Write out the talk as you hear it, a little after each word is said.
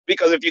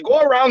Because if you go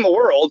around the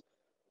world,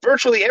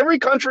 virtually every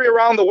country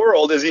around the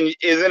world is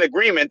in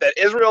agreement that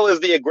Israel is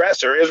the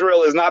aggressor.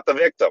 Israel is not the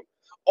victim.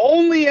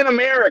 Only in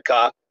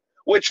America,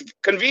 which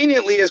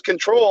conveniently is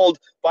controlled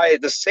by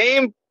the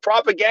same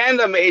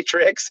propaganda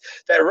matrix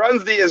that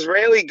runs the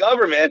Israeli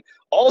government,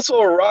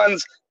 also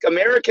runs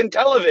American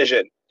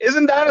television.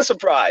 Isn't that a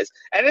surprise?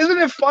 And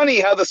isn't it funny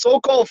how the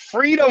so-called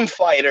freedom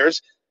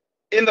fighters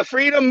in the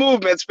freedom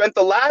movement spent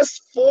the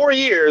last 4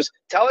 years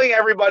telling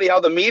everybody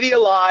how the media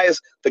lies,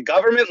 the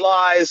government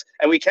lies,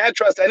 and we can't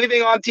trust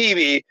anything on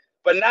TV.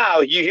 But now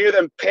you hear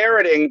them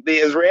parroting the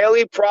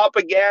Israeli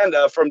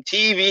propaganda from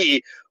TV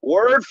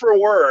word for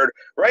word,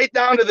 right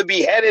down to the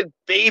beheaded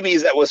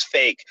babies that was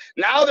fake.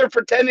 Now they're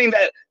pretending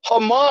that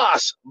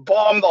Hamas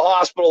bombed the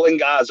hospital in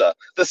Gaza.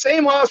 The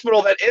same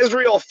hospital that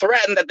Israel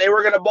threatened that they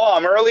were going to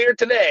bomb earlier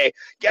today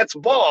gets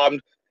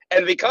bombed.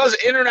 And because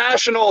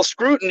international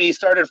scrutiny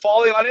started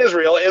falling on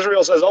Israel,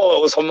 Israel says, oh,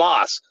 it was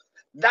Hamas.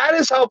 That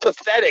is how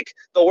pathetic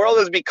the world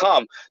has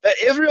become, that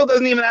Israel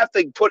doesn't even have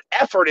to put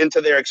effort into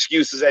their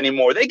excuses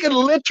anymore. They can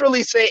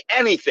literally say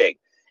anything,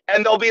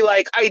 and they'll be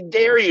like, I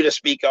dare you to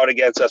speak out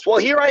against us. Well,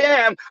 here I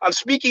am. I'm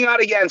speaking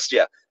out against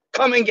you.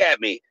 Come and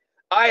get me.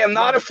 I am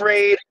not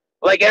afraid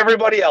like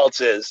everybody else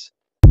is.